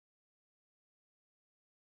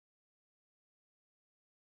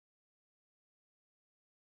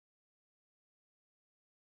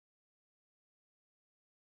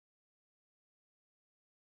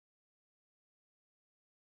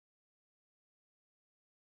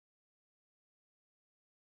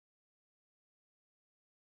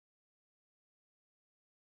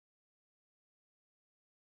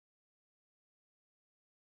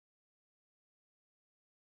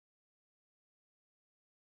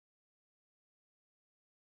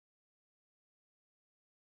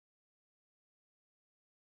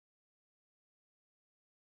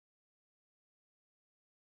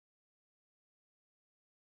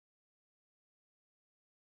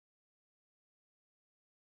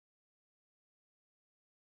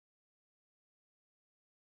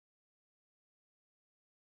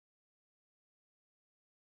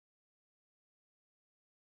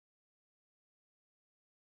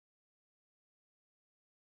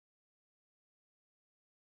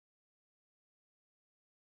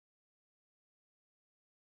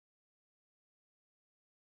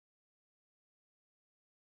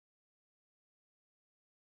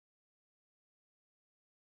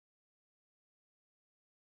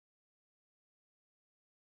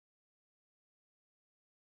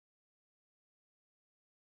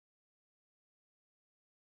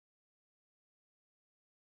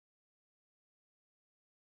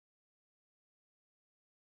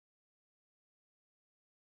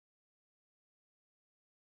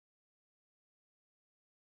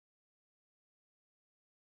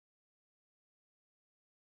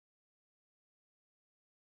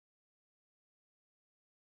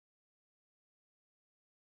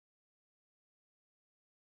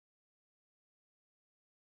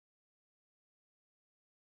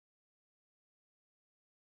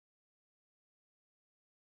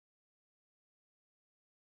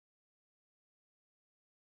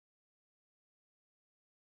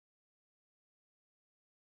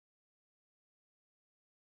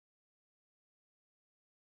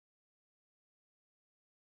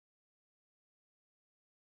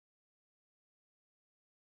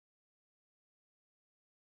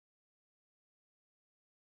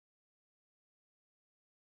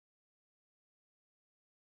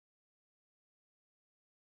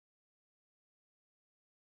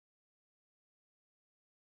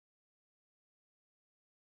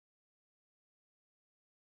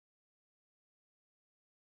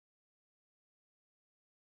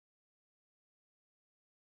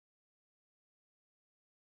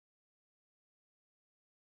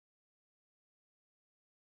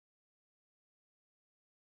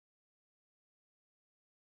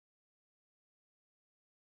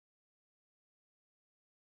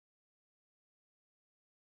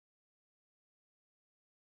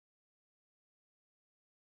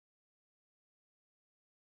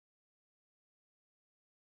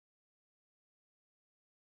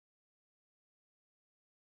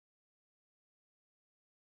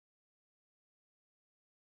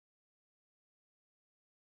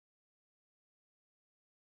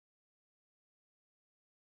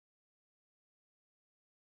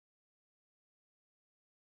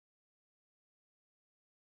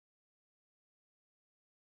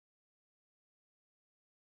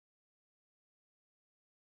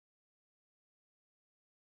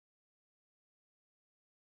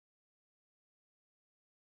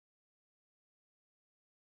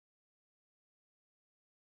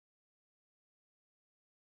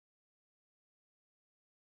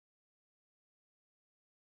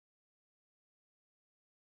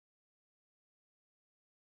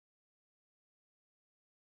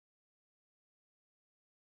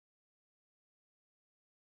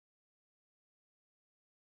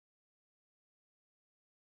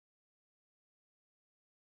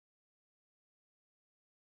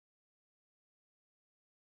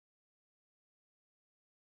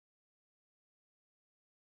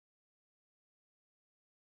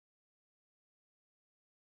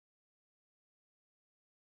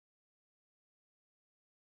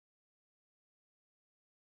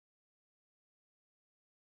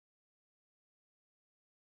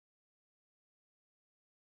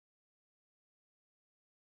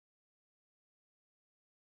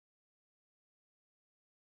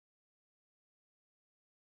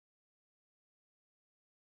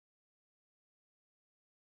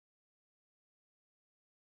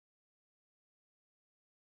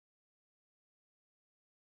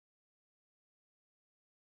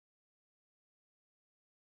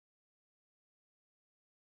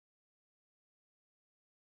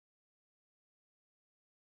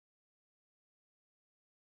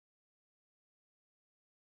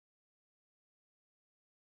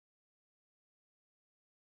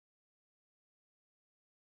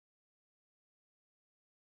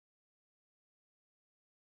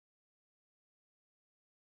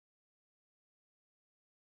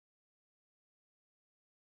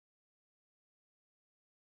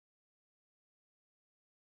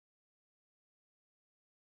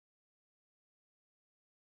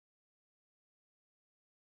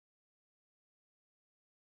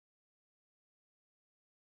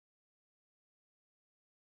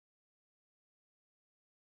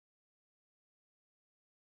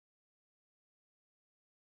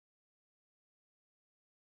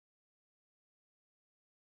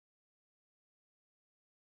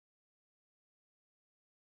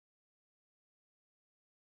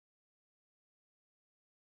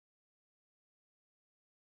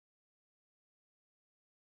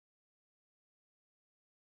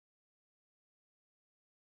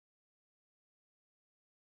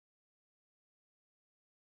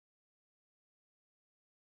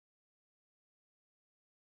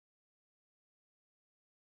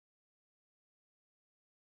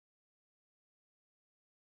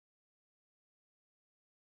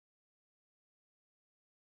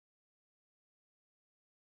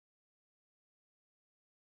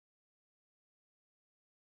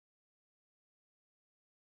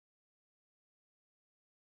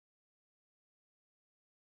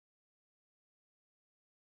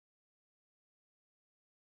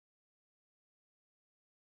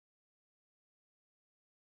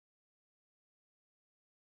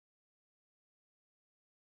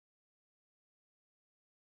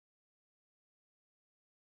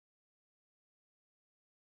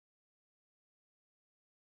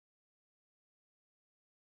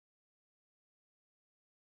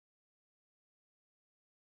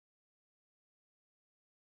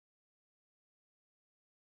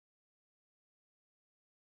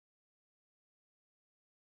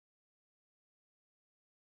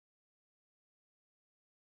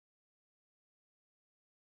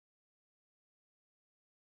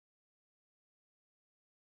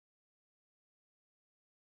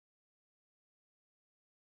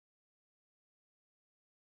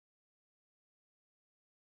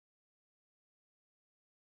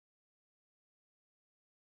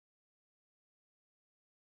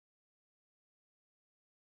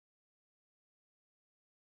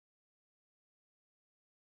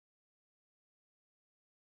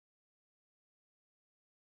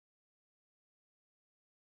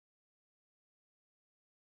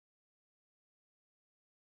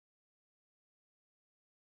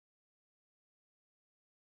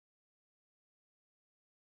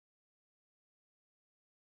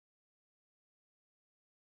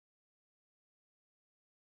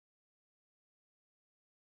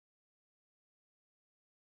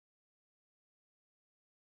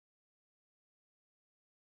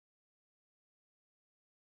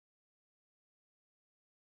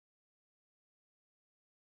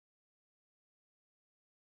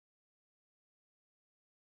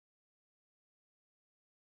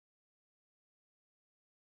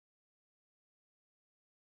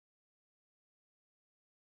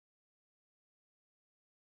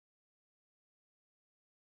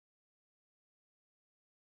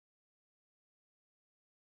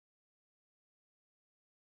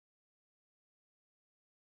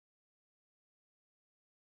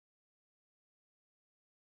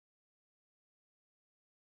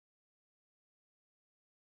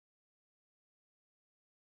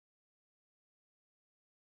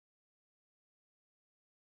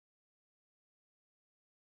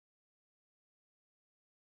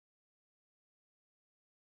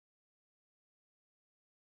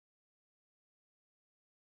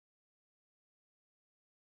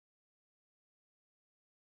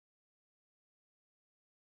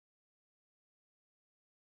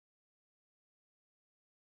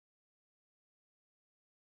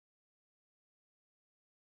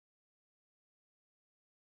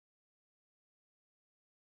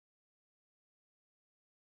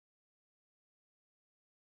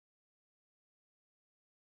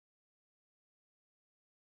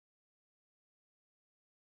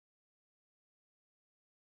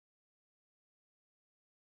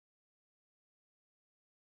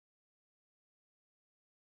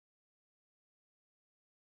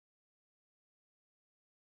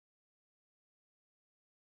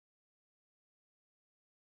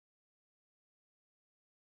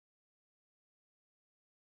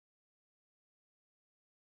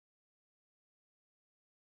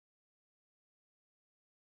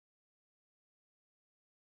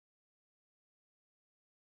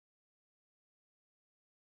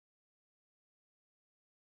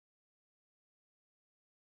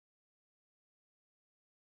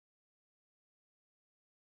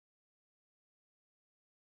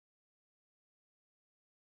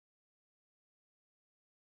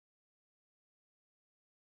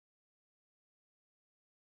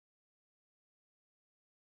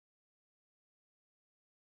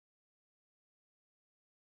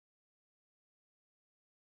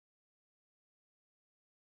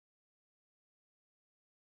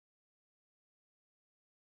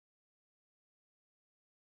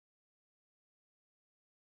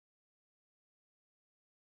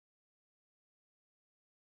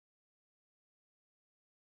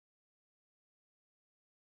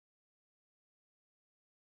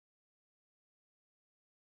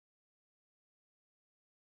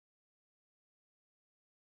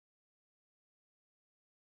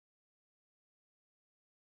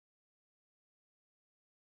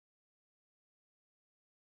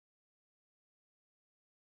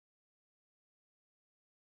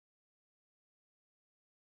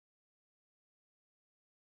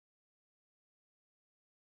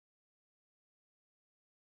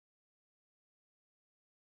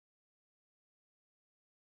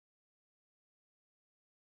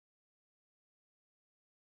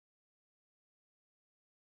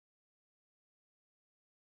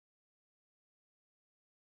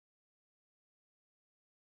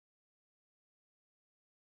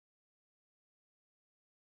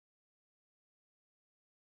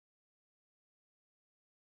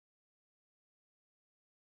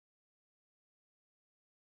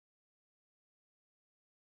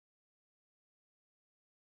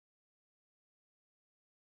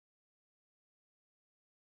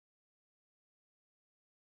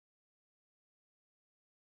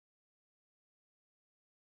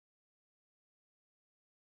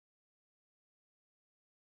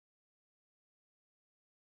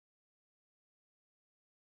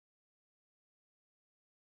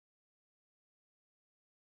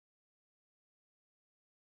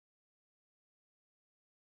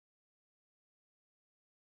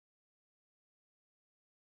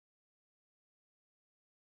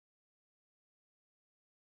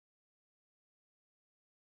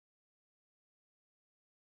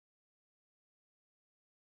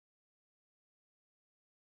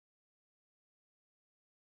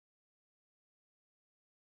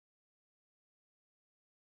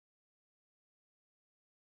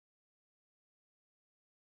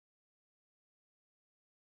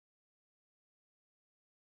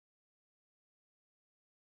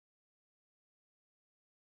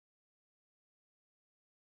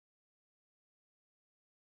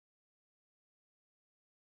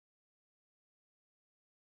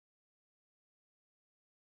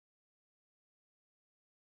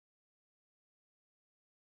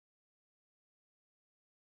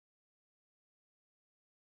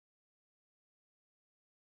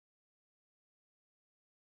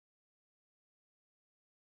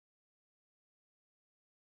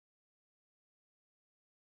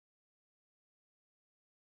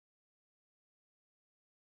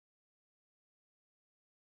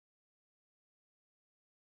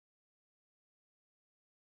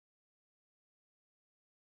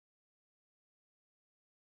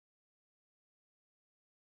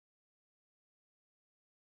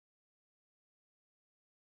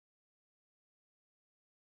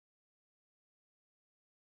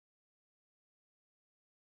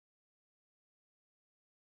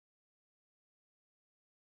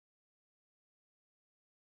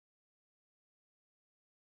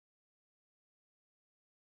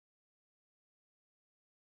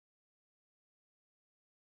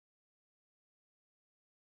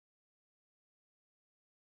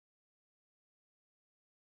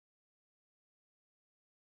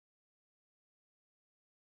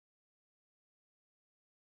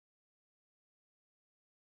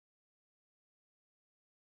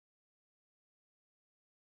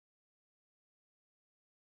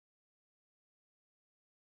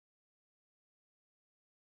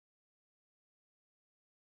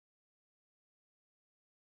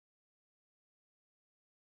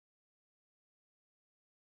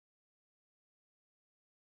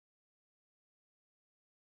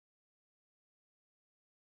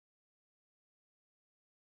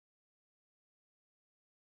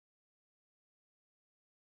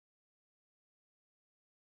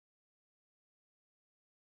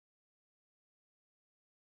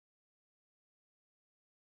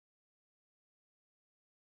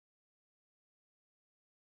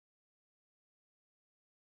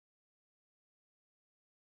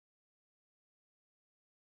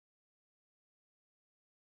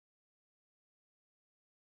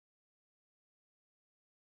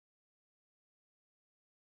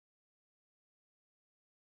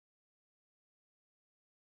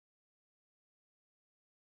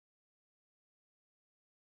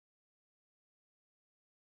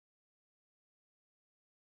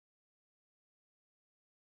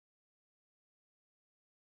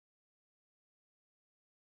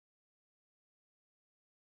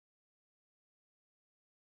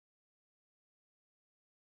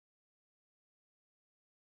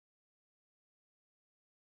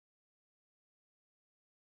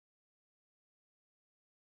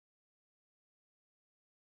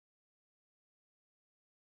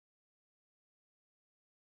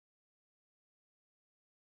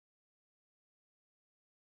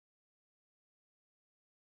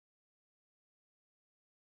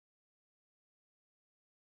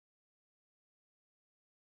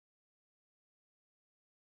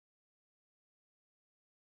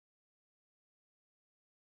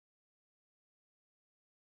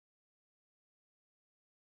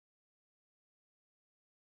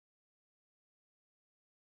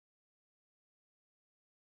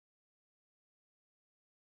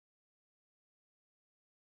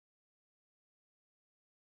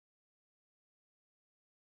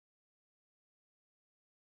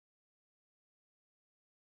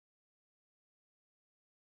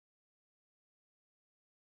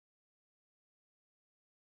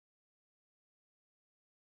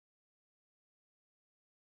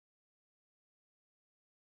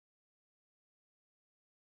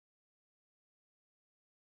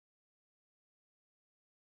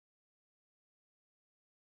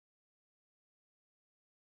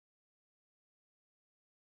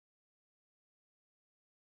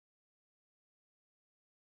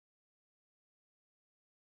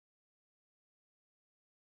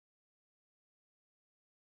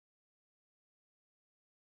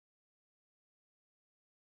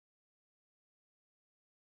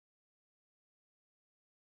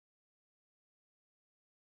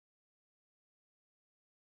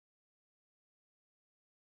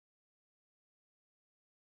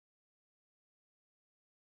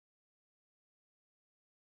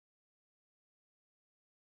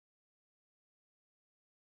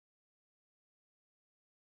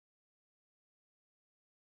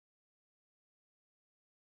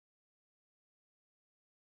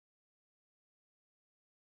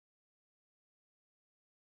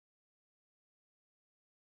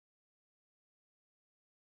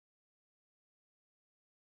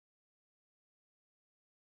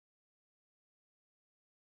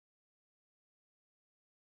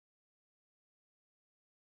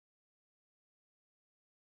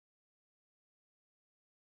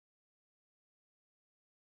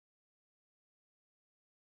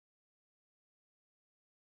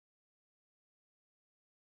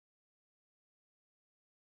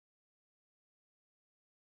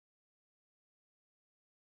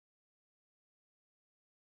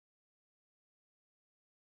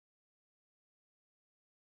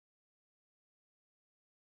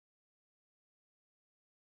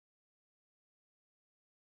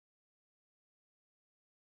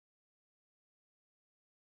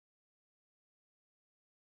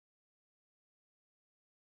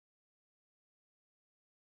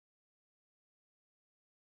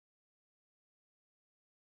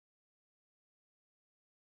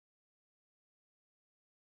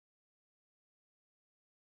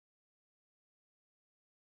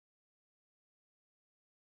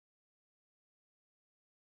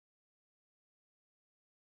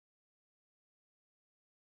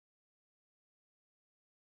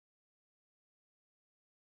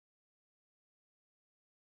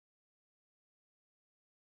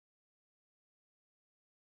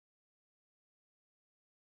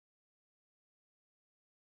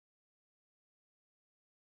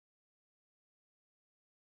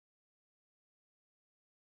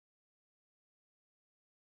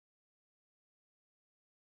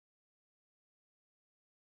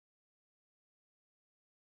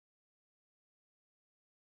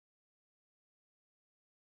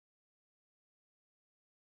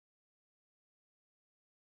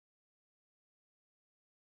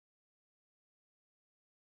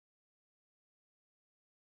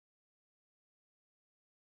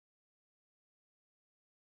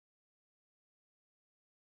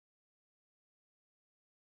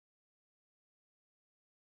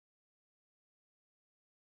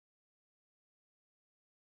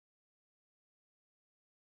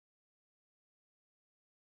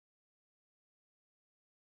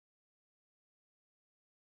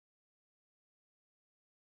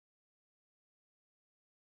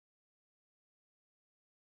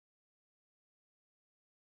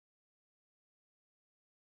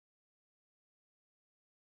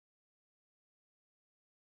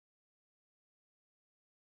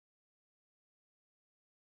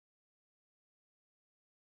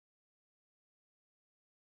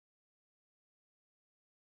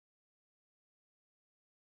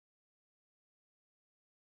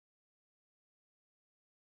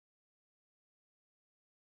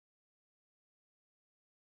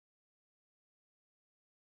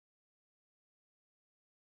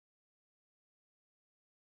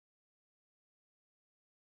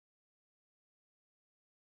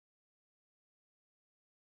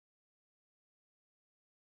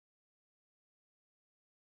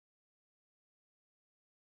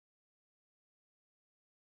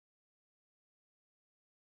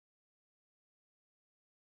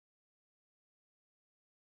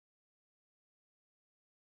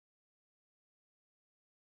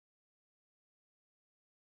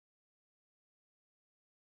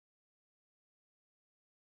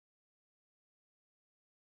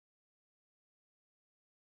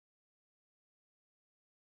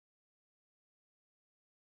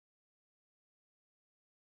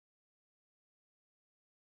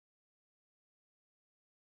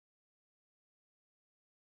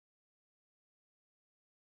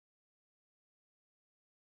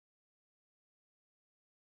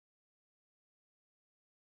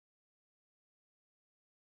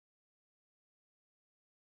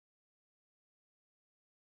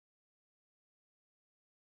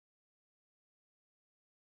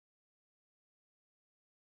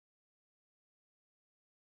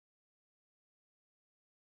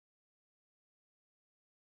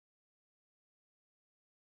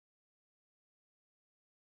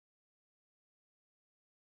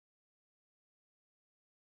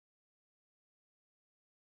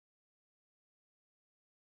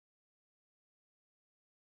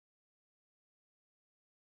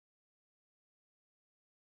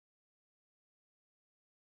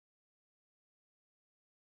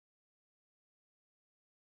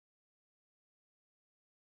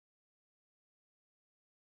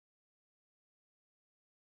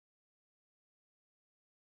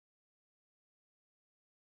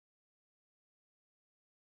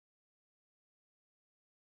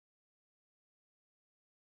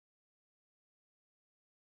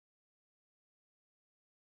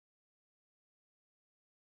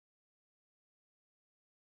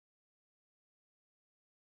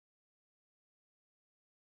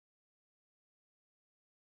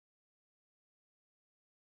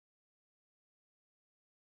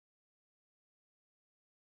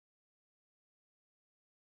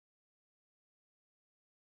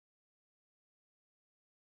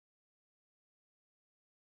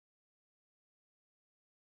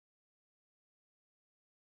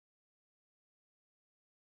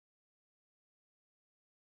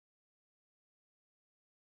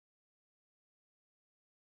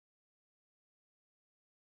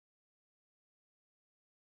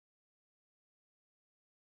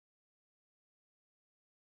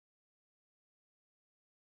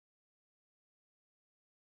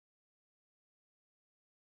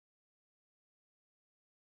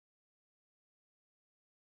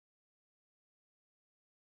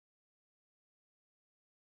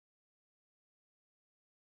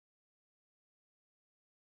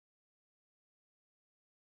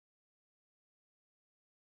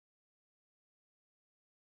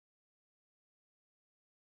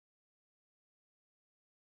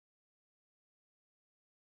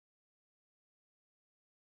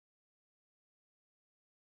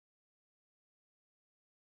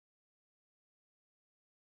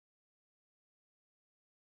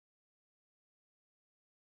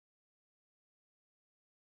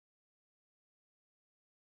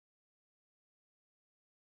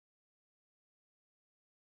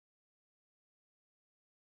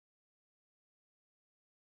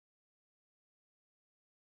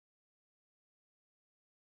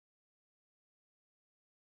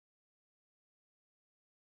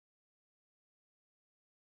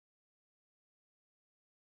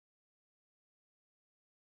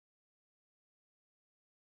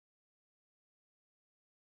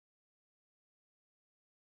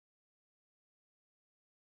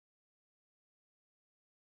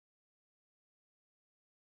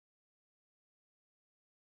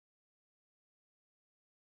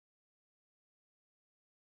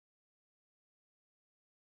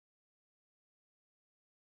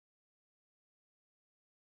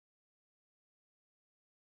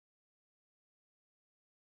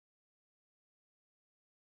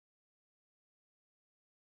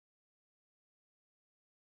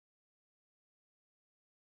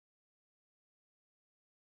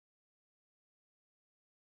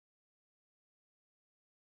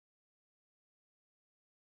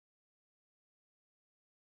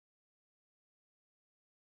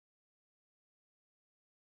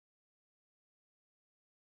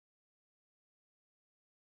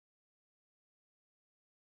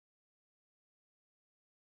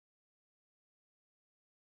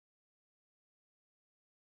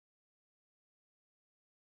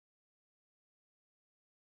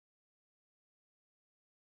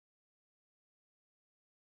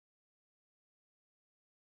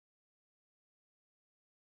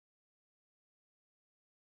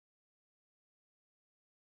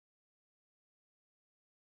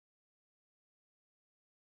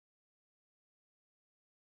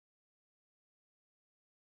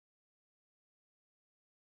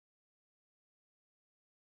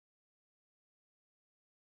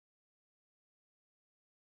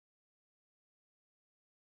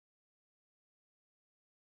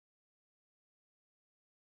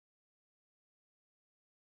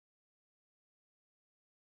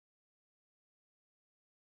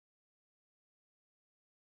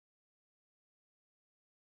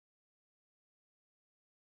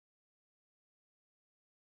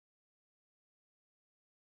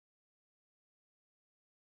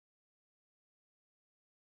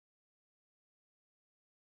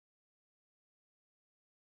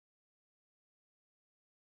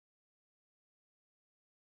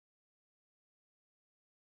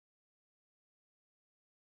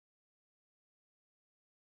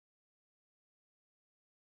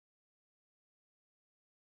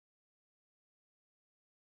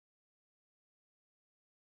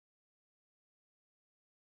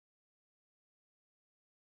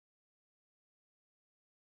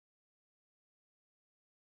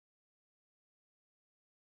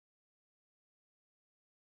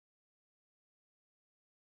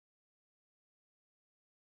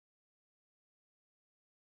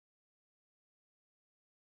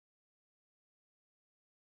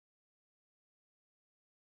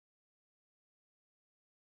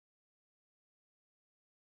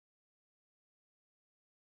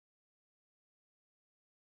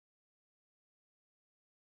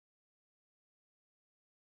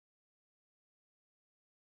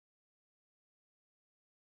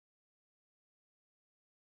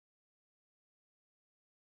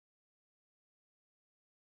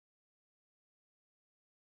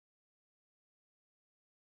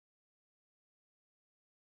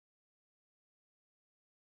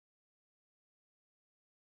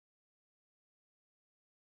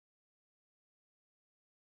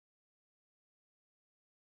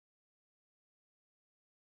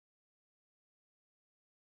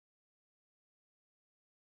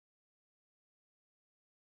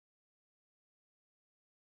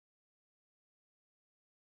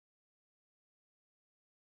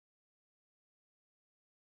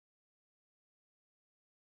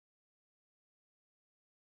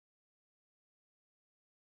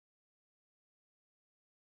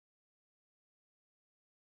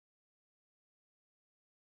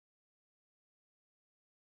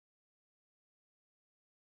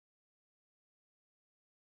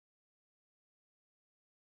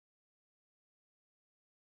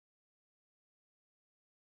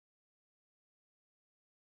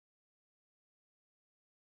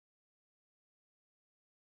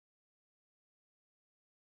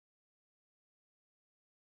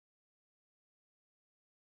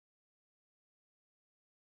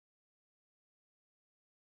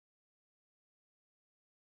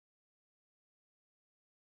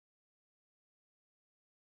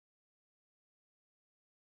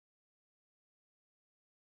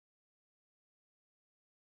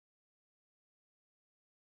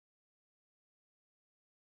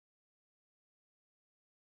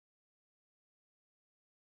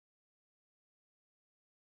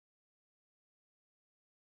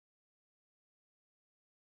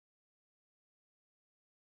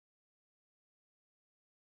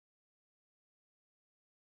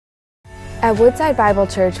At Woodside Bible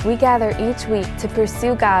Church, we gather each week to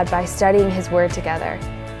pursue God by studying His Word together.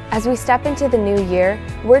 As we step into the new year,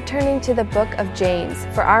 we're turning to the book of James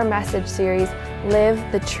for our message series,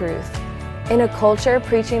 Live the Truth. In a culture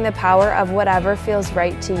preaching the power of whatever feels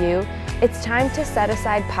right to you, it's time to set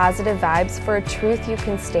aside positive vibes for a truth you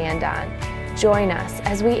can stand on. Join us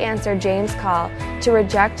as we answer James' call to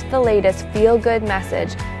reject the latest feel-good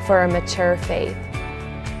message for a mature faith.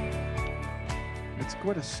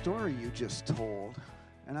 What a story you just told.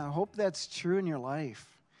 And I hope that's true in your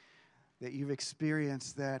life, that you've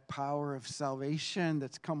experienced that power of salvation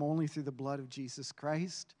that's come only through the blood of Jesus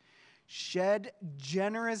Christ, shed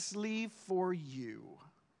generously for you,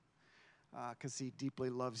 because He deeply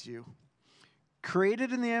loves you.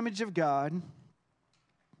 Created in the image of God,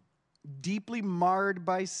 deeply marred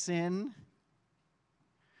by sin,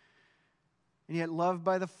 and yet loved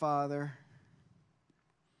by the Father.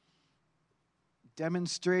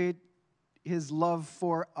 Demonstrate His love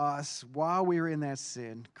for us while we were in that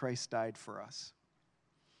sin. Christ died for us,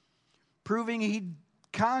 proving He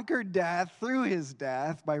conquered death through His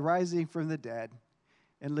death by rising from the dead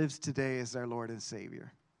and lives today as our Lord and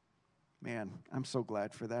Savior. Man, I'm so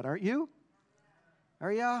glad for that. Aren't you?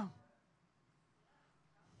 Are ya?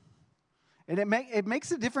 And it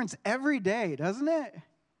makes a difference every day, doesn't it?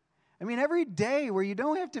 I mean, every day where you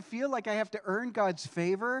don't have to feel like I have to earn God's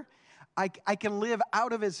favor, I can live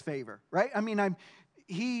out of His favor, right? I mean,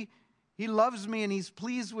 He loves me and He's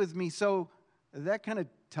pleased with me, so that kind of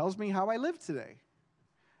tells me how I live today.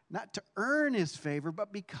 Not to earn His favor,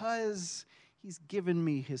 but because He's given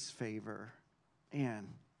me His favor. And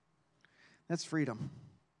that's freedom.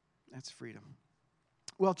 That's freedom.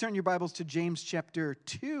 Well, turn your Bibles to James chapter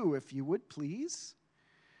 2, if you would, please.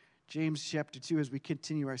 James chapter 2, as we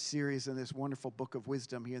continue our series in this wonderful book of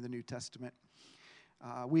wisdom here in the New Testament.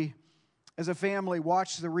 We, as a family,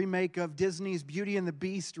 watched the remake of Disney's Beauty and the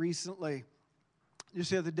Beast recently, just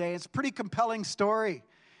the other day. It's a pretty compelling story.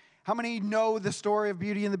 How many know the story of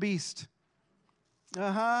Beauty and the Beast?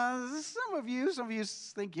 Some of you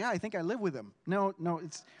think, yeah, I think I live with him. No,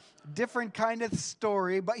 it's a different kind of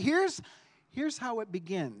story. But here's how it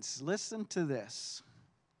begins. Listen to this.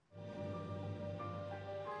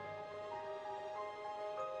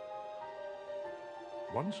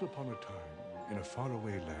 Once upon a time, in a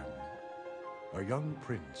faraway land, a young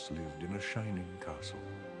prince lived in a shining castle.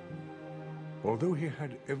 Although he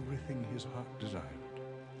had everything his heart desired,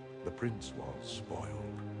 the prince was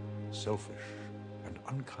spoiled, selfish, and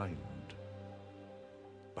unkind.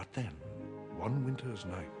 But then, one winter's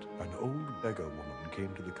night, an old beggar woman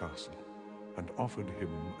came to the castle and offered him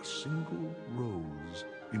a single rose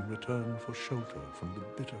in return for shelter from the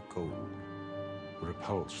bitter cold.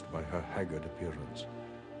 Repulsed by her haggard appearance,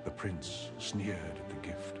 the prince sneered at the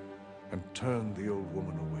gift and turned the old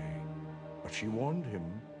woman away. But she warned him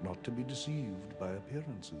not to be deceived by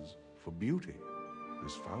appearances, for beauty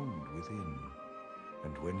is found within.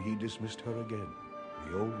 And when he dismissed her again,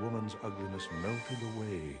 the old woman's ugliness melted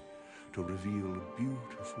away to reveal a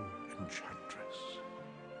beautiful enchantress.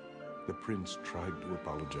 The prince tried to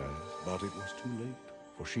apologize, but it was too late,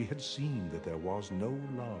 for she had seen that there was no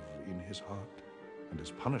love in his heart. And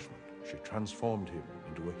as punishment, she transformed him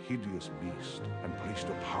into a hideous beast and placed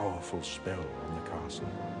a powerful spell on the castle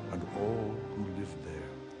and all who lived there.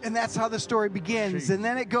 And that's how the story begins. And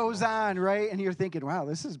then it goes on, right? And you're thinking, wow,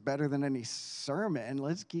 this is better than any sermon.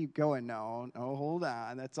 Let's keep going. No, hold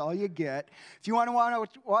on. That's all you get. If you want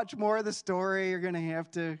to watch more of the story, you're going to have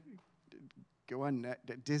to go on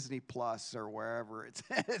Disney Plus or wherever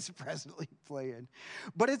it's presently playing.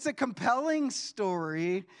 But it's a compelling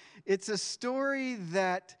story. It's a story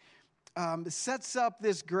that sets up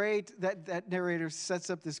this great, that narrator sets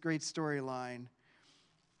up this great storyline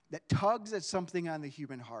that tugs at something on the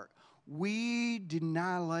human heart. We do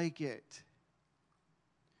not like it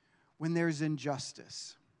when there's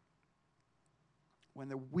injustice, when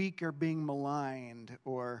the weak are being maligned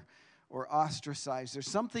or ostracized. There's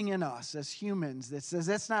something in us as humans that says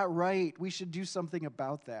that's not right. We should do something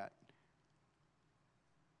about that.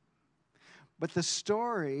 But the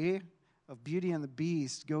story of Beauty and the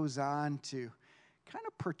Beast goes on to kind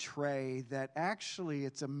of portray that actually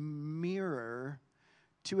it's a mirror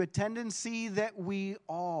to a tendency that we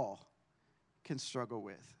all can struggle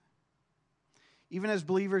with. Even as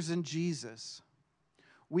believers in Jesus,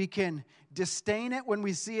 we can disdain it when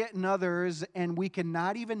we see it in others, and we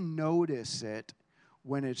cannot even notice it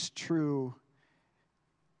when it's true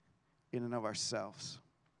in and of ourselves.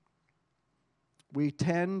 We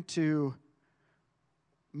tend to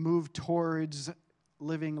move towards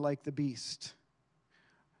living like the beast,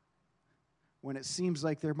 when it seems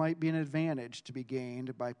like there might be an advantage to be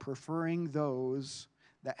gained by preferring those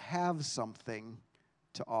that have something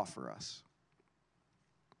to offer us.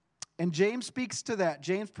 And James speaks to that.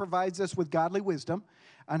 James provides us with godly wisdom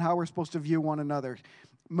on how we're supposed to view one another.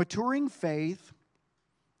 Maturing faith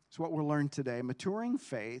is what we'll learn today. Maturing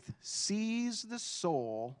faith sees the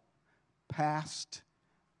soul past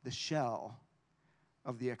the shell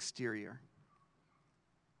of the exterior.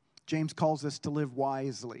 James calls us to live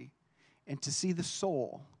wisely and to see the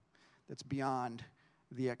soul that's beyond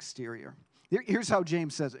the exterior. Here's how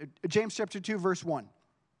James says it. James chapter 2, verse 1.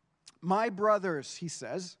 My brothers, he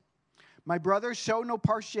says, my brothers, show no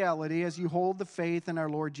partiality as you hold the faith in our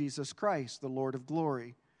Lord Jesus Christ, the Lord of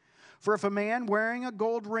glory. For if a man wearing a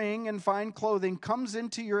gold ring and fine clothing comes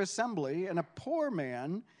into your assembly, and a poor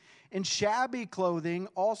man in shabby clothing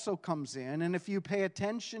also comes in, and if you pay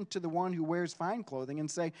attention to the one who wears fine clothing and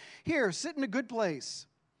say, here, sit in a good place,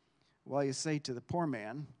 while you say to the poor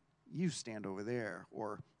man, you stand over there,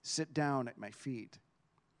 or sit down at my feet.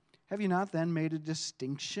 Have you not then made a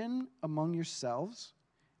distinction among yourselves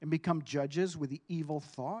and become judges with evil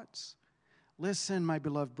thoughts? Listen, my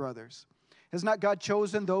beloved brothers, has not God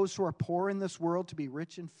chosen those who are poor in this world to be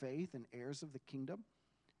rich in faith and heirs of the kingdom,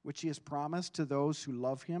 which he has promised to those who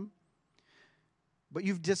love him? But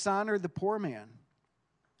you've dishonored the poor man.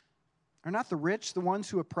 Are not the rich the ones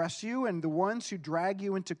who oppress you and the ones who drag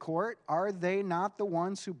you into court? Are they not the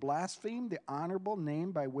ones who blaspheme the honorable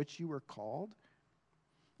name by which you were called?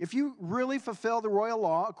 If you really fulfill the royal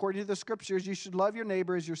law according to the scriptures, you should love your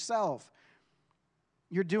neighbor as yourself.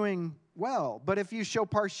 You're doing well. But if you show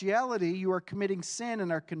partiality, you are committing sin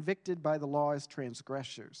and are convicted by the law as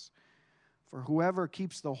transgressors. For whoever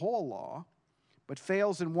keeps the whole law but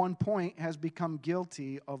fails in one point has become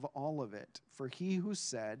guilty of all of it. For he who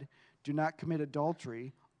said, do not commit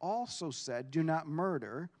adultery, also said, do not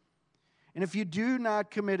murder. And if you do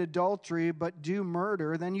not commit adultery, but do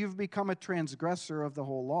murder, then you've become a transgressor of the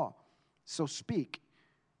whole law. So speak,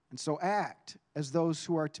 and so act as those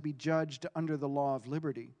who are to be judged under the law of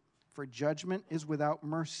liberty. For judgment is without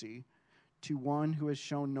mercy to one who has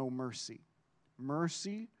shown no mercy.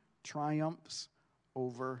 Mercy triumphs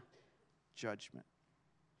over judgment.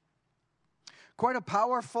 Quite a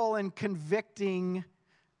powerful and convicting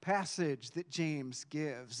passage that James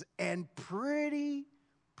gives, and pretty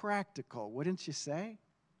practical, wouldn't you say?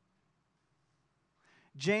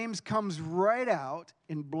 James comes right out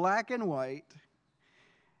in black and white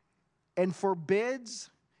and forbids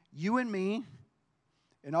you and me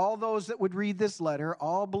and all those that would read this letter,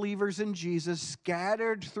 all believers in Jesus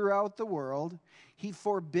scattered throughout the world. He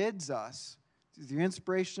forbids us, through the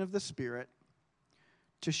inspiration of the Spirit,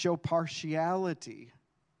 to show partiality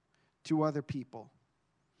to other people,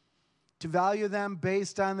 to value them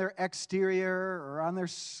based on their exterior or on their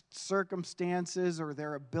circumstances or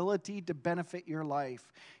their ability to benefit your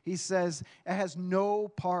life. He says it has no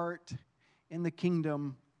part in the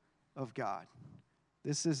kingdom of God.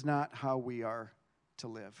 This is not how we are to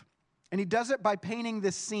live. And he does it by painting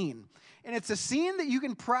this scene. And it's a scene that you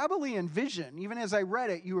can probably envision. Even as I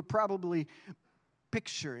read it, you were probably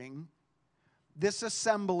picturing this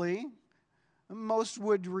assembly. Most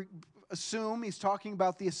would assume he's talking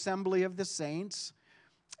about the assembly of the saints.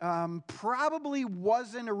 Probably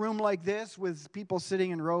wasn't a room like this with people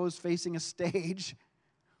sitting in rows facing a stage.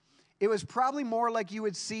 It was probably more like you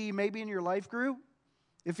would see maybe in your life group,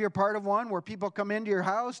 if you're part of one, where people come into your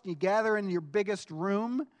house and you gather in your biggest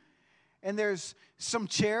room, and there's some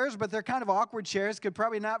chairs, but they're kind of awkward chairs, because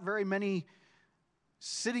probably not very many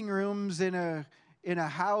sitting rooms in a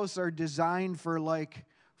house are designed for like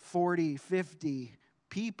 40, 50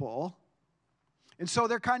 people. And so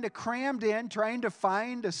they're kind of crammed in, trying to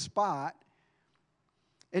find a spot.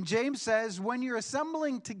 And James says, when you're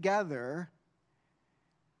assembling together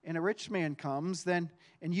and a rich man comes, then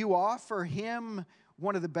and you offer him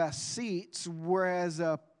one of the best seats, whereas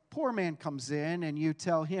a poor man comes in and you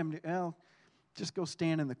tell him, well, just go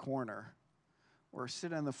stand in the corner or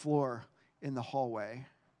sit on the floor in the hallway.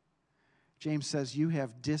 James says, you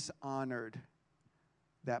have dishonored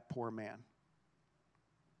that poor man.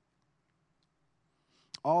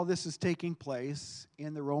 All this is taking place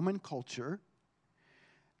in the Roman culture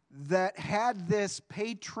that had this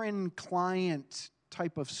patron-client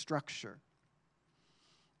type of structure.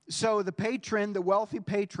 So the patron, the wealthy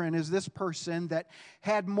patron, is this person that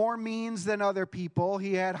had more means than other people.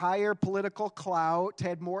 He had higher political clout,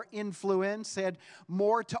 had more influence, had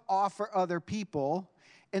more to offer other people.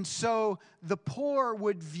 And so the poor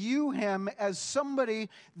would view him as somebody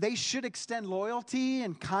they should extend loyalty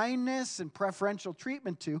and kindness and preferential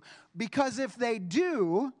treatment to, because if they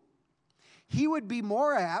do, he would be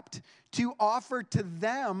more apt to offer to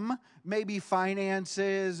them maybe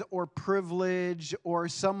finances or privilege or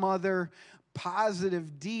some other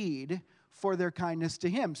positive deed for their kindness to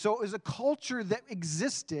him. So it was a culture that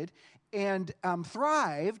existed and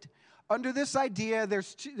thrived under this idea.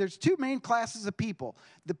 There's two main classes of people: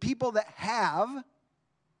 the people that have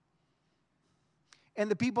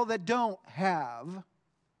and the people that don't have.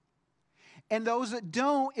 And those that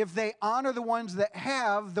don't, if they honor the ones that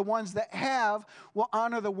have will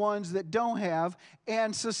honor the ones that don't have,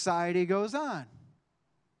 and society goes on.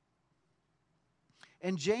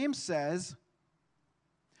 And James says,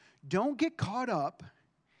 don't get caught up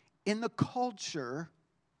in the culture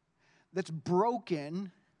that's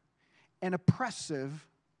broken and oppressive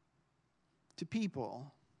to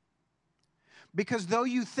people. Because though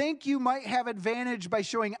you think you might have advantage by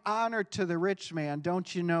showing honor to the rich man,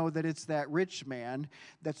 don't you know that it's that rich man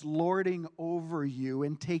that's lording over you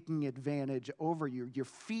and taking advantage over you? You're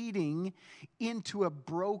feeding into a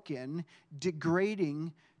broken,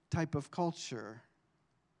 degrading type of culture.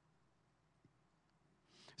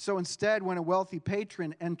 So instead, when a wealthy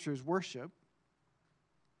patron enters worship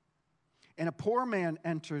and a poor man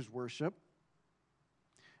enters worship,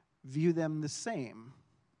 view them the same.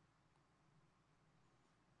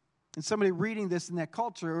 And somebody reading this in that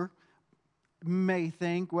culture may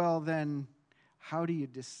think, well, then how do you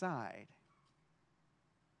decide?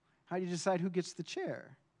 How do you decide who gets the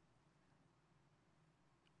chair?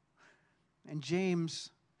 And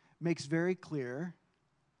James makes very clear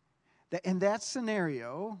that in that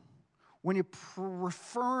scenario, when you're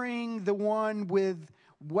preferring the one with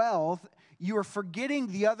wealth, you are forgetting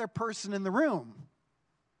the other person in the room.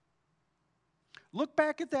 Look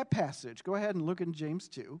back at that passage. Go ahead and look in James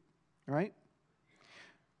 2. Right?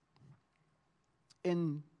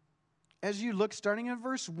 And as you look, starting in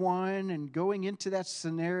verse 1 and going into that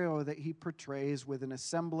scenario that he portrays with an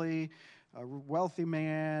assembly, a wealthy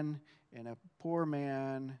man and a poor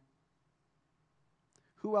man,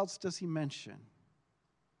 who else does he mention?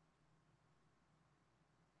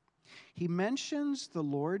 He mentions the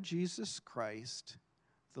Lord Jesus Christ,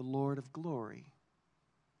 the Lord of glory.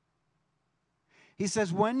 He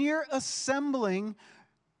says, when you're assembling,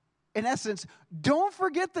 in essence, don't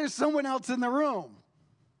forget there's someone else in the room.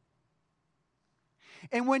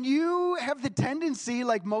 And when you have the tendency,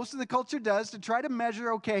 like most of the culture does, to try to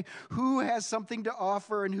measure, okay, who has something to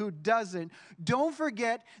offer and who doesn't, don't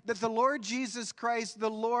forget that the Lord Jesus Christ, the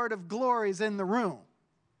Lord of glory, is in the room.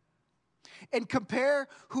 And compare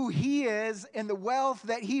who he is and the wealth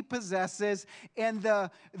that he possesses and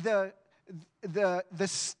the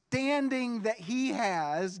standing that he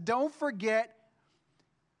has. Don't forget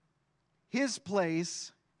his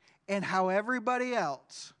place and how everybody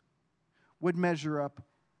else would measure up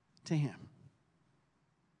to him.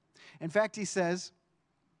 In fact, he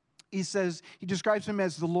describes him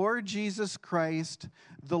as the Lord Jesus Christ,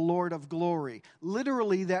 the Lord of glory.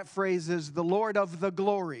 Literally, that phrase is the Lord of the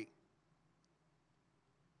glory.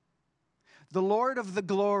 The Lord of the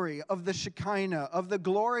glory, of the Shekinah, of the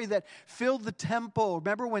glory that filled the temple.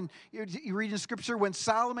 Remember when you read in Scripture when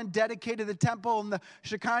Solomon dedicated the temple and the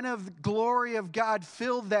Shekinah of the glory of God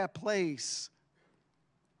filled that place.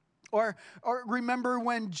 Or remember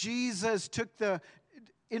when Jesus took the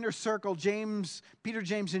inner circle, Peter,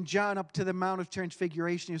 James, and John up to the Mount of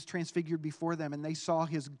Transfiguration. He was transfigured before them and they saw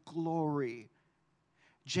his glory.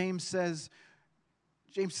 James says,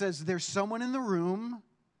 there's someone in the room.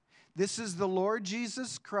 This is the Lord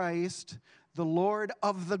Jesus Christ, the Lord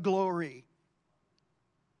of the glory.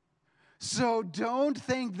 So don't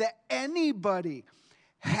think that anybody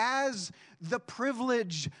has the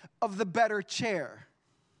privilege of the better chair.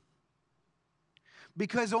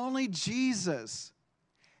 Because only Jesus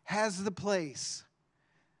has the place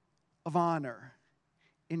of honor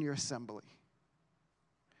in your assembly.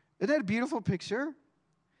 Isn't that a beautiful picture?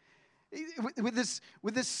 With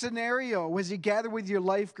this scenario, as you gather with your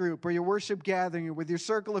life group or your worship gathering or with your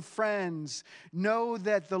circle of friends, know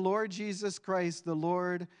that the Lord Jesus Christ, the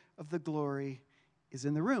Lord of the glory, is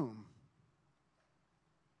in the room.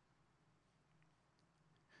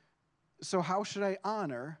 So how should I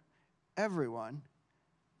honor everyone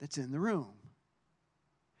that's in the room?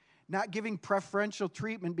 Not giving preferential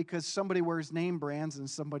treatment because somebody wears name brands and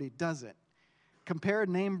somebody doesn't. Compare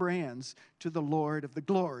name brands to the Lord of the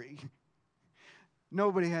glory.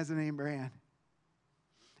 Nobody has a name brand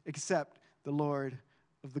except the Lord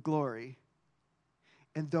of the glory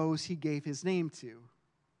and those he gave his name to.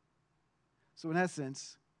 So in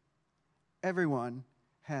essence, everyone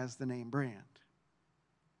has the name brand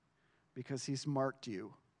because he's marked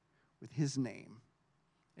you with his name,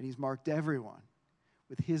 and he's marked everyone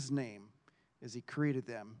with his name as he created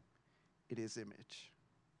them in his image.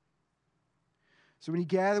 So when you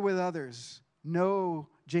gather with others, know,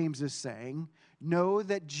 James is saying, know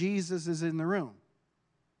that Jesus is in the room.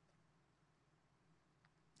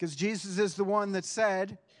 Because Jesus is the one that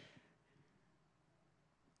said,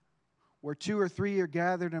 where 2 or 3 are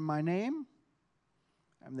gathered in my name,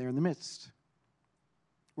 I'm there in the midst.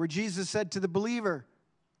 Where Jesus said to the believer,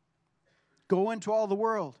 go into all the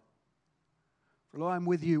world, for lo, I'm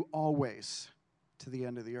with you always to the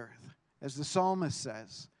end of the earth. As the psalmist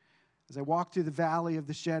says, as I walk through the valley of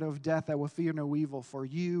the shadow of death, I will fear no evil, for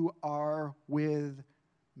you are with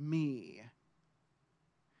me.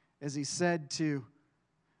 As he said to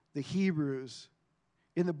the Hebrews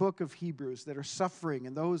in the book of Hebrews that are suffering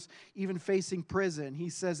and those even facing prison, he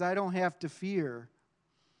says, I don't have to fear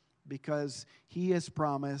because he has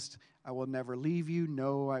promised, I will never leave you.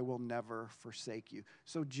 No, I will never forsake you.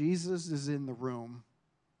 So Jesus is in the room.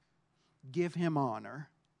 Give him honor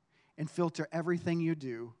and filter everything you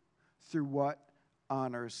do through what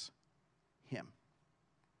honors him.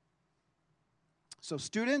 So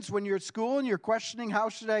students, when you're at school and you're questioning how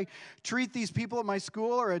should I treat these people at my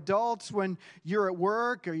school, or adults when you're at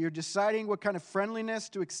work or you're deciding what kind of friendliness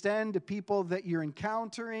to extend to people that you're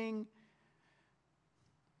encountering,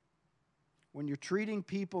 when you're treating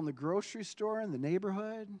people in the grocery store, in the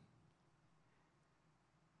neighborhood,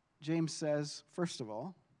 James says, first of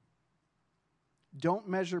all, don't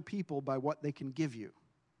measure people by what they can give you.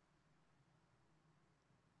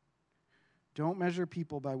 Don't measure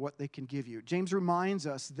people by what they can give you. James reminds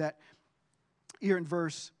us that here in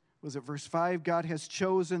verse 5, God has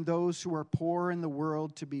chosen those who are poor in the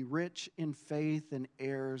world to be rich in faith and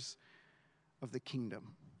heirs of the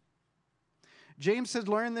kingdom. James had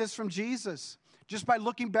learned this from Jesus just by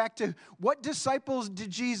looking back to what disciples did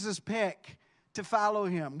Jesus pick to follow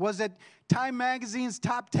him? Was it Time Magazine's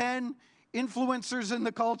top 10 influencers in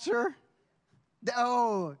the culture?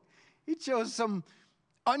 No, he chose some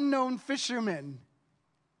unknown fishermen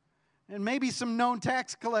and maybe some known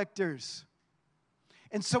tax collectors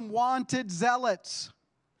and some wanted zealots.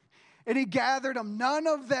 And he gathered them. None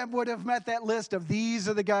of them would have met that list of these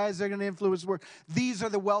are the guys that are going to influence the world. These are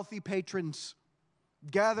the wealthy patrons.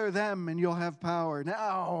 Gather them and you'll have power.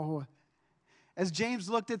 Now, as James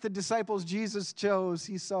looked at the disciples Jesus chose,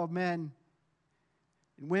 he saw men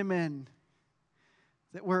and women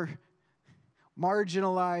that were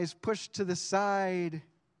marginalized, pushed to the side,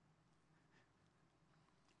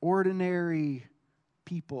 ordinary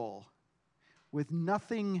people with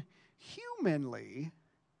nothing humanly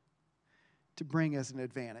to bring as an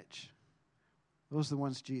advantage. Those are the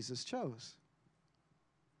ones Jesus chose.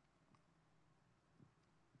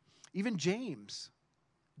 Even James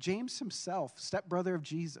himself, stepbrother of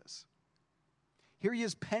Jesus. Here he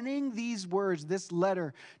is penning these words, this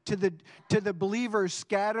letter to the believers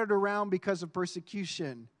scattered around because of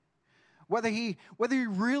persecution. Whether he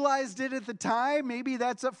realized it at the time, maybe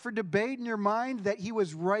that's up for debate in your mind, that he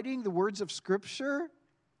was writing the words of Scripture.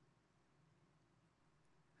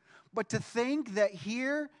 But to think that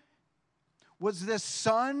here was this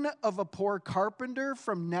son of a poor carpenter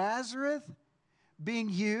from Nazareth being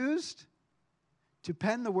used to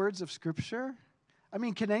pen the words of Scripture? I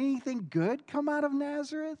mean, can anything good come out of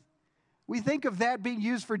Nazareth? We think of that being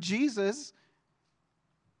used for Jesus,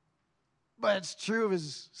 but it's true of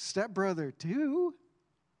his stepbrother too.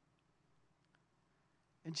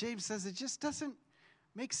 And James says it just doesn't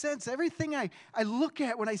make sense. Everything I look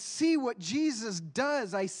at when I see what Jesus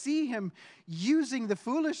does, I see him using the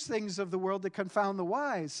foolish things of the world to confound the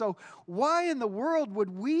wise. So why in the world would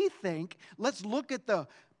we think, let's look at the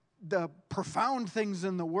profound things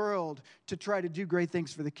in the world to try to do great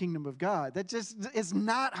things for the kingdom of God? That just is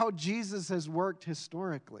not how Jesus has worked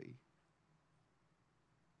historically.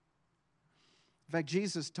 In fact,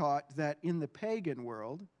 Jesus taught that in the pagan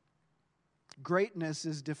world, greatness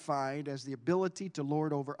is defined as the ability to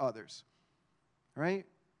lord over others. Right?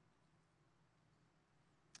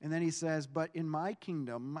 And then he says, but in my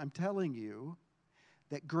kingdom, I'm telling you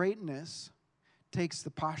that greatness takes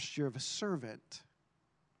the posture of a servant,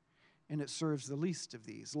 and it serves the least of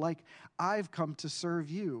these. Like, I've come to serve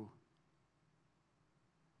you.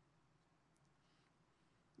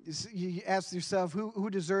 You ask yourself, who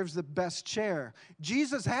deserves the best chair?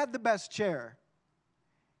 Jesus had the best chair,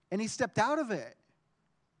 and he stepped out of it.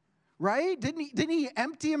 Right? Didn't he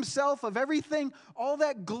empty himself of everything, all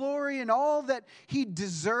that glory and all that he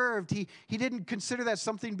deserved? He didn't consider that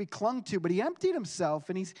something to be clung to, but he emptied himself,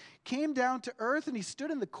 and he came down to earth, and he stood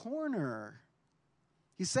in the corner.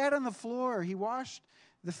 He sat on the floor. He washed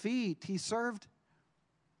the feet. He served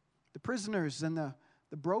the prisoners and the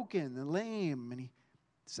broken, the lame, and he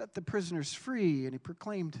set the prisoners free, and he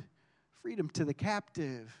proclaimed freedom to the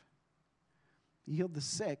captive. He healed the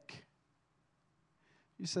sick.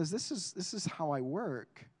 He says, this is how I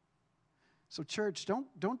work. So church,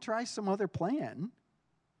 don't try some other plan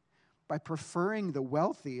by preferring the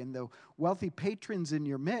wealthy and the wealthy patrons in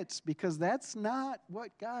your midst, because that's not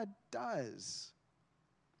what God does.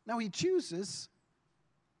 Now, he chooses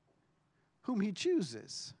whom he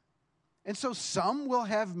chooses. And so some will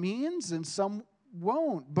have means and some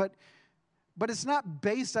won't. But it's not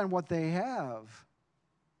based on what they have,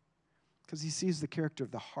 because he sees the character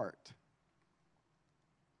of the heart.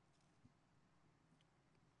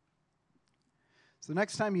 So the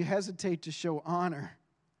next time you hesitate to show honor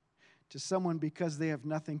to someone because they have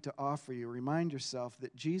nothing to offer you, remind yourself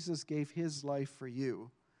that Jesus gave his life for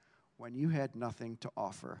you when you had nothing to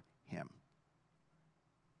offer him.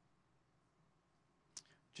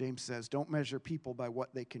 James says, don't measure people by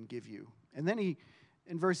what they can give you. And then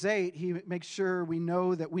in verse 8, he makes sure we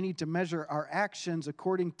know that we need to measure our actions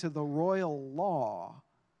according to the royal law.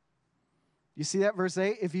 You see that, verse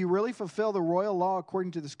 8? If you really fulfill the royal law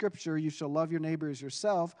according to the Scripture, you shall love your neighbor as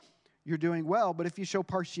yourself, you're doing well. But if you show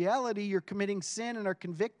partiality, you're committing sin and are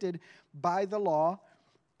convicted by the law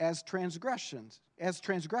as transgressors.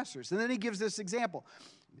 And then he gives this example.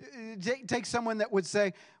 Take someone that would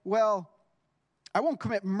say, well, I won't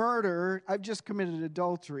commit murder, I've just committed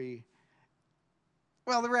adultery.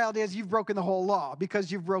 Well, the reality is you've broken the whole law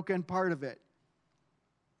because you've broken part of it.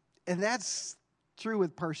 And that's true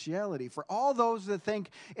with partiality. For all those that think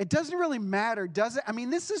it doesn't really matter, does it? I mean,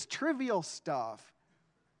 this is trivial stuff.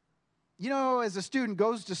 You know, as a student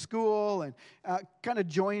goes to school and kind of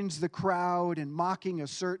joins the crowd in mocking a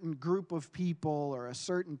certain group of people or a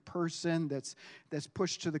certain person that's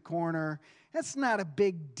pushed to the corner, that's not a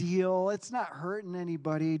big deal. It's not hurting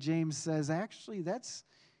anybody. James says, actually,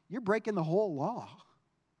 you're breaking the whole law.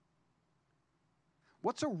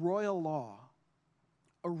 What's a royal law?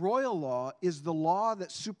 A royal law is the law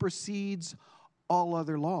that supersedes all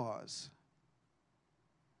other laws.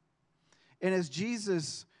 And as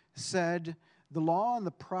Jesus said, the law and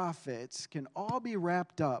the prophets can all be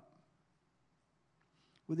wrapped up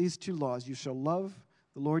with these two laws. You shall love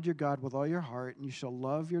the Lord your God with all your heart, and you shall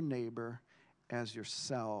love your neighbor as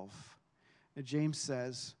yourself. And James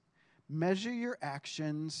says, measure your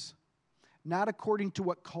actions not according to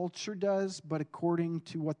what culture does, but according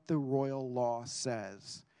to what the royal law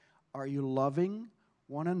says. Are you loving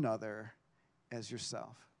one another as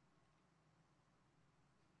yourself?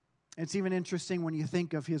 It's even interesting when you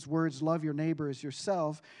think of his words, love your neighbor as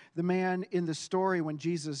yourself. The man in the story, when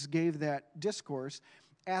Jesus gave that discourse,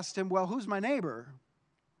 asked him, well, who's my neighbor?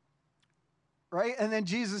 Right? And then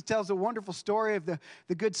Jesus tells a wonderful story of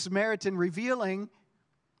the Good Samaritan, revealing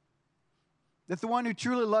that the one who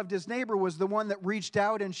truly loved his neighbor was the one that reached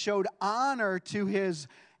out and showed honor to his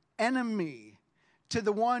enemy, to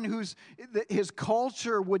the one his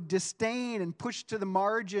culture would disdain and push to the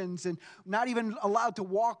margins and not even allowed to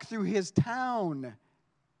walk through his town.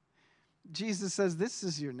 Jesus says, this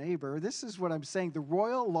is your neighbor. This is what I'm saying. The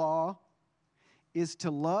royal law is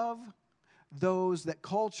to love those that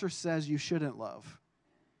culture says you shouldn't love,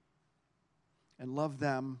 and love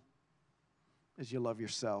them as you love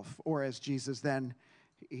yourself. Or as Jesus then,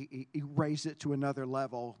 he raised it to another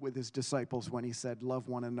level with his disciples when he said, love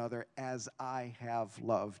one another as I have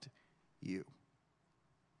loved you.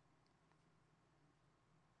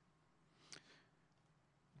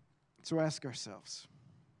 So ask ourselves,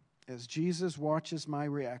 as Jesus watches my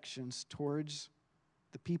reactions towards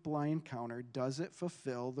the people I encounter, does it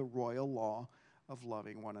fulfill the royal law of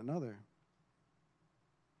loving one another?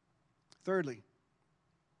 Thirdly,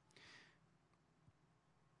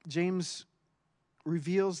 James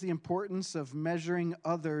reveals the importance of measuring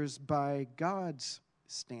others by God's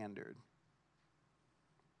standard.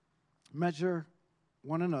 Measure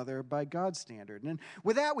one another by God's standard. And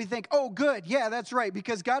with that, we think, oh, good, yeah, that's right,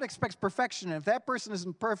 because God expects perfection. And if that person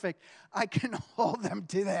isn't perfect, I can hold them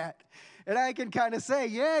to that. And I can kind of say,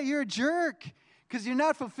 yeah, you're a jerk, because you're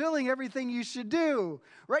not fulfilling everything you should do,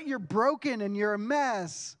 right? You're broken and you're a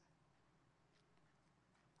mess.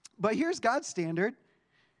 But here's God's standard.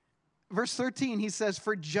 Verse 13, he says,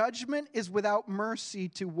 for judgment is without mercy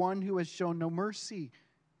to one who has shown no mercy.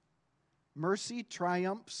 Mercy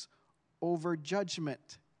triumphs over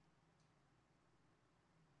judgment.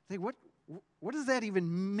 What does that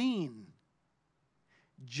even mean?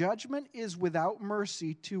 Judgment is without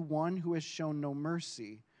mercy to one who has shown no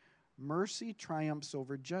mercy. Mercy triumphs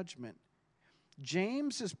over judgment.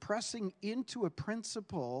 James is pressing into a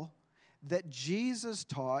principle that Jesus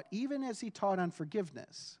taught, even as he taught on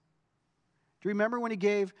forgiveness. Do you remember when he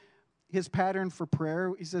gave his pattern for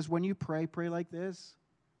prayer. He says, when you pray, pray like this.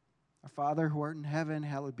 Our Father who art in heaven,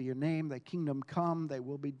 hallowed be your name. Thy kingdom come, thy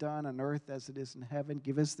will be done on earth as it is in heaven.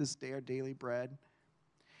 Give us this day our daily bread.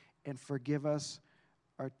 And forgive us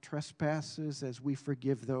our trespasses as we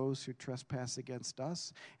forgive those who trespass against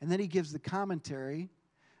us. And then he gives the commentary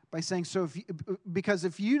by saying, because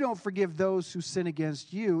if you don't forgive those who sin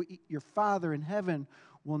against you, your Father in heaven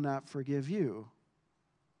will not forgive you.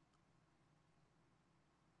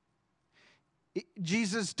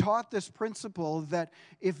 Jesus taught this principle that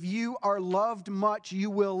if you are loved much, you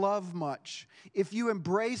will love much. If you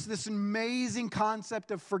embrace this amazing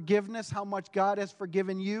concept of forgiveness, how much God has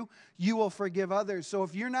forgiven you, you will forgive others. So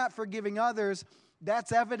if you're not forgiving others,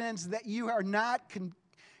 that's evidence that you're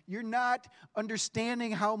not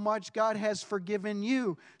understanding how much God has forgiven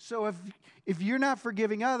you. So if you're not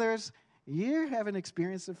forgiving others, you haven't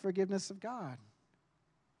experienced the forgiveness of God.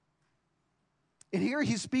 And here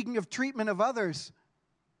he's speaking of treatment of others.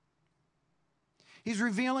 He's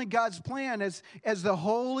revealing God's plan as the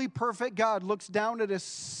holy, perfect God looks down at a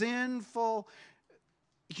sinful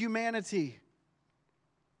humanity.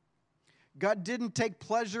 God didn't take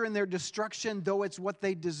pleasure in their destruction, though it's what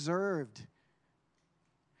they deserved.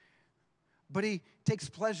 But he takes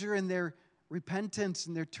pleasure in their repentance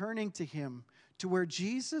and their turning to him, to where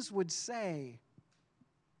Jesus would say,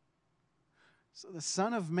 so the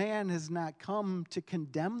Son of Man has not come to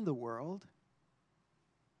condemn the world,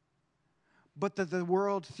 but that the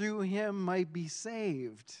world through him might be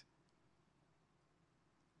saved.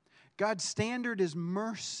 God's standard is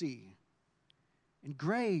mercy and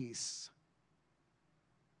grace.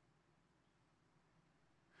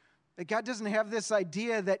 That God doesn't have this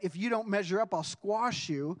idea that if you don't measure up, I'll squash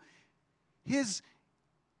you.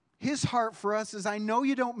 His heart for us is, I know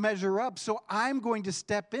you don't measure up, so I'm going to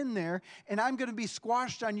step in there, and I'm going to be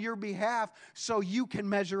squashed on your behalf so you can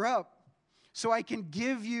measure up. So I can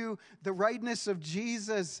give you the rightness of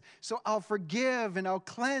Jesus. So I'll forgive, and I'll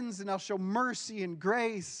cleanse, and I'll show mercy and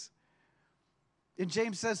grace. And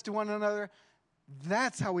James says to one another,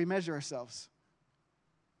 that's how we measure ourselves.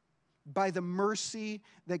 By the mercy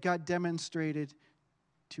that God demonstrated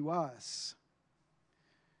to us.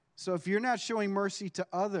 So if you're not showing mercy to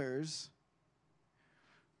others,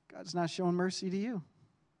 God's not showing mercy to you.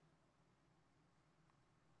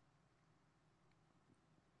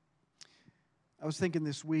 I was thinking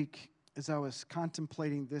this week as I was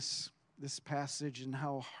contemplating this passage and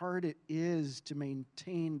how hard it is to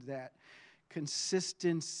maintain that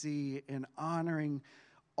consistency in honoring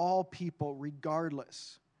all people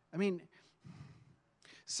regardless. I mean,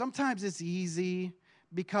 sometimes it's easy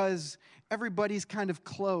because everybody's kind of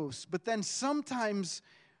close. But then sometimes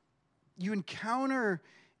you encounter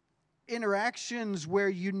interactions where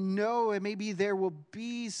you know maybe there will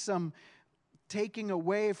be some taking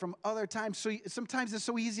away from other times. So sometimes it's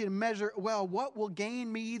so easy to measure, well, what will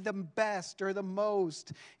gain me the best or the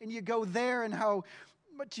most? And you go there and how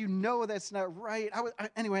much you know that's not right.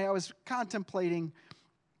 I was contemplating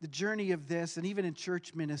the journey of this, and even in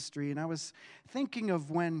church ministry, and I was thinking of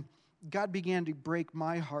when God began to break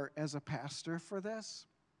my heart as a pastor for this.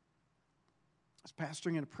 I was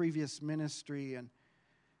pastoring in a previous ministry, and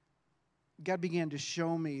God began to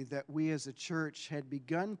show me that we as a church had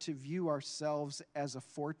begun to view ourselves as a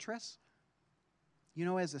fortress,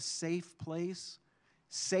 as a safe place,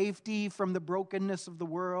 safety from the brokenness of the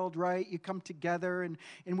world, right? You come together, and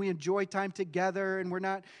we enjoy time together, and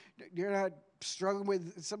you're not struggling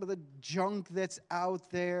with some of the junk that's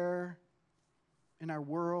out there in our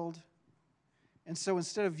world. And so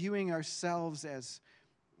instead of viewing ourselves as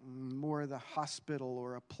more the hospital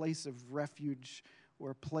or a place of refuge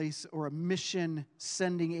or a mission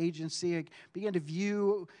sending agency, I began to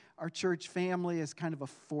view our church family as kind of a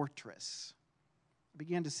fortress. I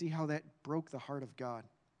began to see how that broke the heart of God.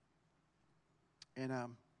 And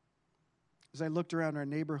as I looked around our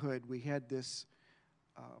neighborhood, we had this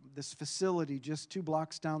facility just 2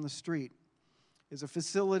 blocks down the street. Is a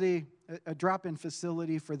facility, a drop-in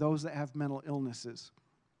facility for those that have mental illnesses.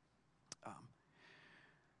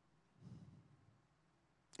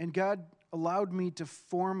 And God allowed me to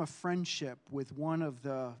form a friendship with one of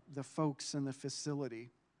the folks in the facility.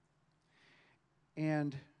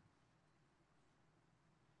 And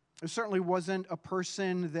it certainly wasn't a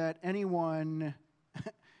person that anyone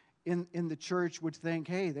in the church would think,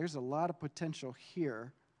 hey, there's a lot of potential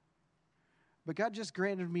here. But God just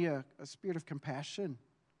granted me a spirit of compassion.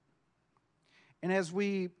 And as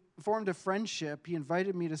we formed a friendship, He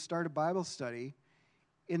invited me to start a Bible study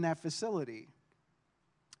in that facility.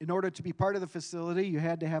 In order to be part of the facility, you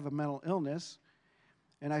had to have a mental illness.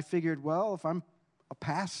 And I figured, well, if I'm a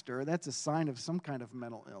pastor. That's a sign of some kind of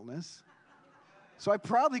mental illness. So I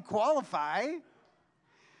probably qualify.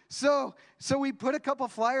 So we put a couple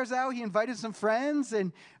flyers out. He invited some friends,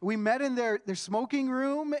 and we met in their smoking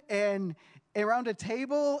room and around a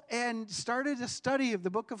table and started a study of the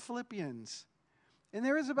book of Philippians. And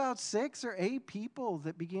there was about 6 or 8 people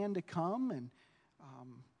that began to come and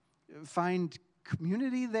find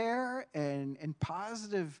community there and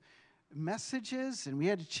positive messages, and we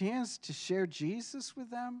had a chance to share Jesus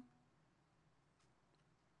with them.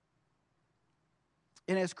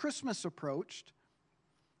 And as Christmas approached,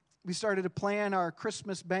 we started to plan our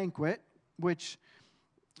Christmas banquet, which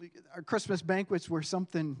our Christmas banquets were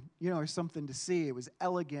something, something to see. It was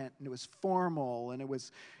elegant, and it was formal, and it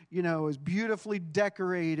was beautifully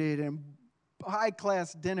decorated and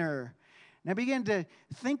high-class dinner. And I began to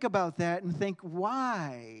think about that and think,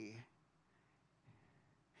 why?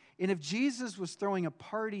 And if Jesus was throwing a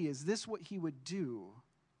party, is this what he would do?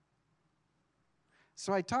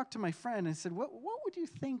 So I talked to my friend and said, what would you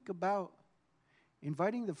think about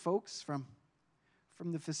inviting the folks from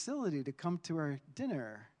the facility to come to our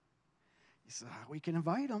dinner? He said, we can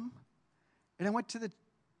invite them. And I went to the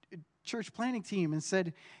church planning team and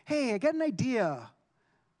said, hey, I got an idea.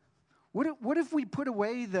 What if we put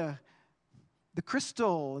away the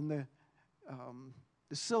crystal and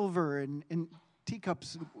the silver and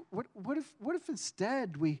teacups? What if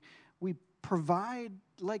instead we provide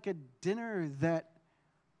like a dinner that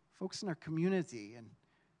folks in our community and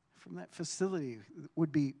from that facility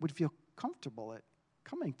would feel comfortable at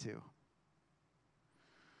coming to?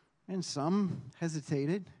 And some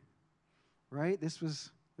hesitated, right? This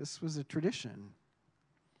was a tradition.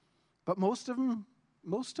 But most of them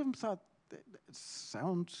thought that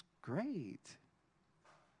sounds great.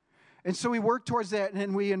 And so we worked towards that,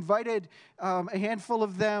 and we invited a handful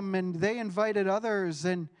of them, and they invited others,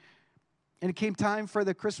 and it came time for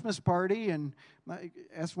the Christmas party, and I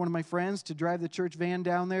asked one of my friends to drive the church van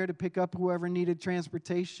down there to pick up whoever needed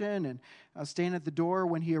transportation, and I was standing at the door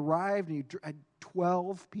when he arrived, and he had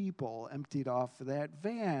 12 people emptied off of that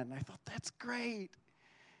van. I thought, that's great.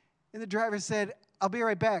 And the driver said, I'll be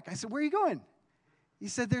right back. I said, where are you going? He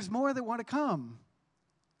said, there's more that want to come.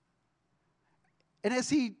 And as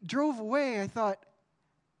he drove away, I thought,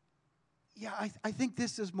 yeah, I think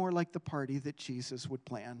this is more like the party that Jesus would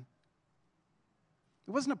plan.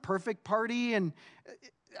 It wasn't a perfect party, and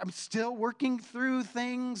I'm still working through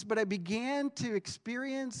things, but I began to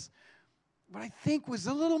experience what I think was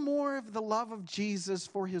a little more of the love of Jesus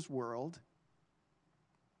for his world.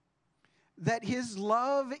 That his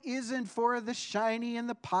love isn't for the shiny and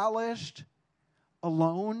the polished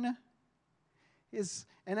alone.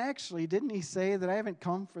 And actually, didn't he say that I haven't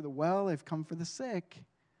come for the well, I've come for the sick?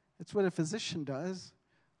 That's what a physician does.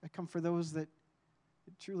 I come for those that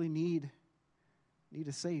truly need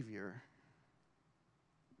a Savior.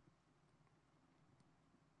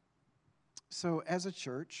 So as a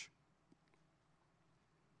church,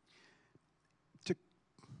 to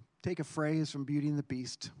take a phrase from Beauty and the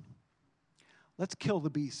Beast, let's kill the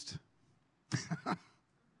beast.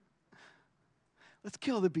 Let's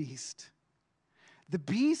kill the beast. The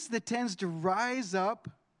beast that tends to rise up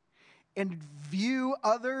and view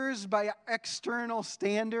others by external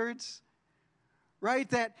standards, right?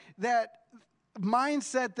 That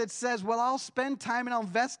mindset that says, well, I'll spend time and I'll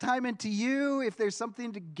invest time into you if there's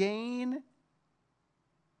something to gain.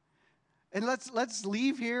 And let's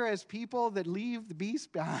leave here as people that leave the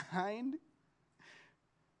beast behind.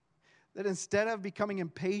 That instead of becoming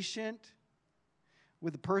impatient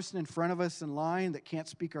with the person in front of us in line that can't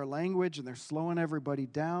speak our language and they're slowing everybody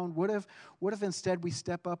down, what if instead we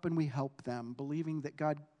step up and we help them, believing that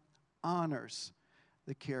God honors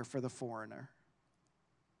the care for the foreigner?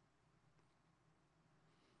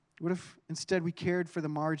 What if instead we cared for the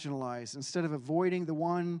marginalized, instead of avoiding the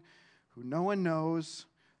one who no one knows,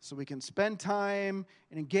 so we can spend time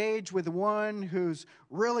and engage with the one who's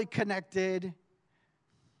really connected?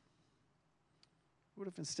 What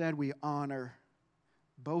if instead we honor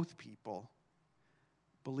both people,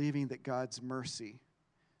 believing that God's mercy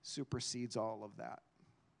supersedes all of that?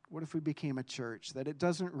 What if we became a church that it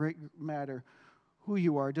doesn't matter who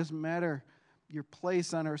you are, it doesn't matter your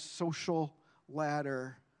place on our social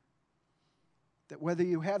ladder, that whether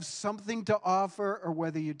you have something to offer or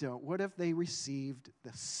whether you don't, what if they received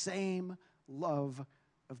the same love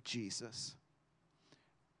of Jesus?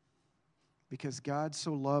 Because God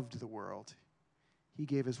so loved the world, he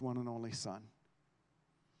gave his one and only Son.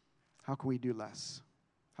 How can we do less?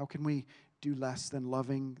 How can we do less than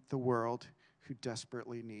loving the world who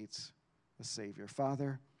desperately needs a Savior?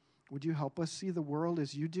 Father, would you help us see the world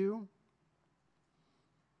as you do?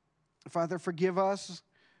 Father, forgive us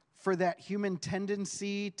for that human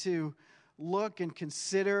tendency to look and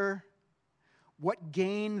consider what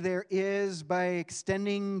gain there is by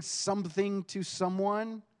extending something to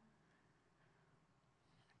someone.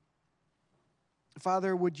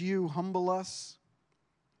 Father, would you humble us,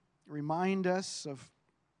 remind us of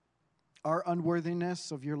our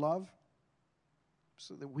unworthiness of your love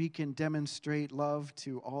so that we can demonstrate love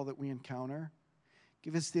to all that we encounter.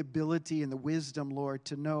 Give us the ability and the wisdom, Lord,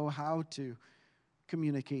 to know how to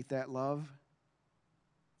communicate that love.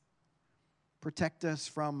 Protect us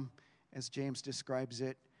from, as James describes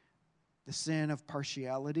it, the sin of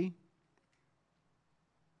partiality.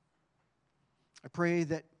 I pray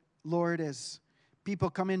that, Lord, as people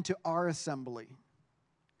come into our assembly,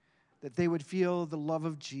 that they would feel the love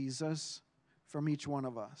of Jesus from each one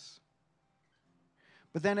of us.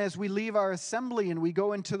 But then as we leave our assembly and we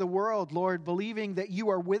go into the world, Lord, believing that you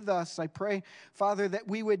are with us, I pray, Father, that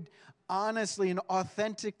we would honestly and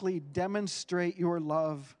authentically demonstrate your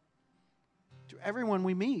love to everyone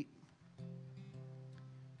we meet.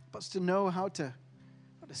 Help us to know how to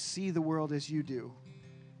see the world as you do,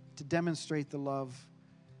 to demonstrate the love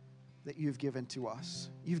that you've given to us.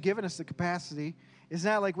 You've given us the capacity. It's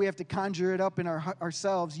not like we have to conjure it up in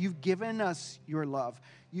ourselves. You've given us your love.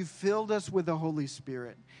 You've filled us with the Holy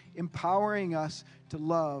Spirit, empowering us to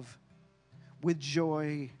love with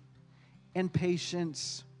joy and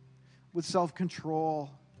patience, with self-control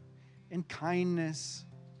and kindness,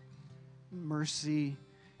 mercy.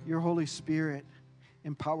 Your Holy Spirit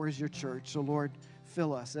empowers your church. So, Lord,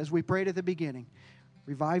 fill us. As we prayed at the beginning,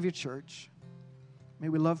 revive your church. May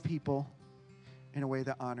we love people in a way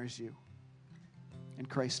that honors you. In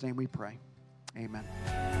Christ's name we pray. Amen.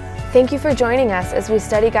 Thank you for joining us as we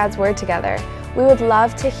study God's Word together. We would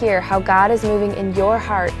love to hear how God is moving in your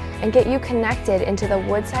heart and get you connected into the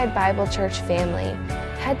Woodside Bible Church family.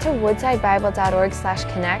 Head to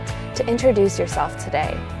woodsidebible.org/connect to introduce yourself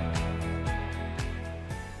today.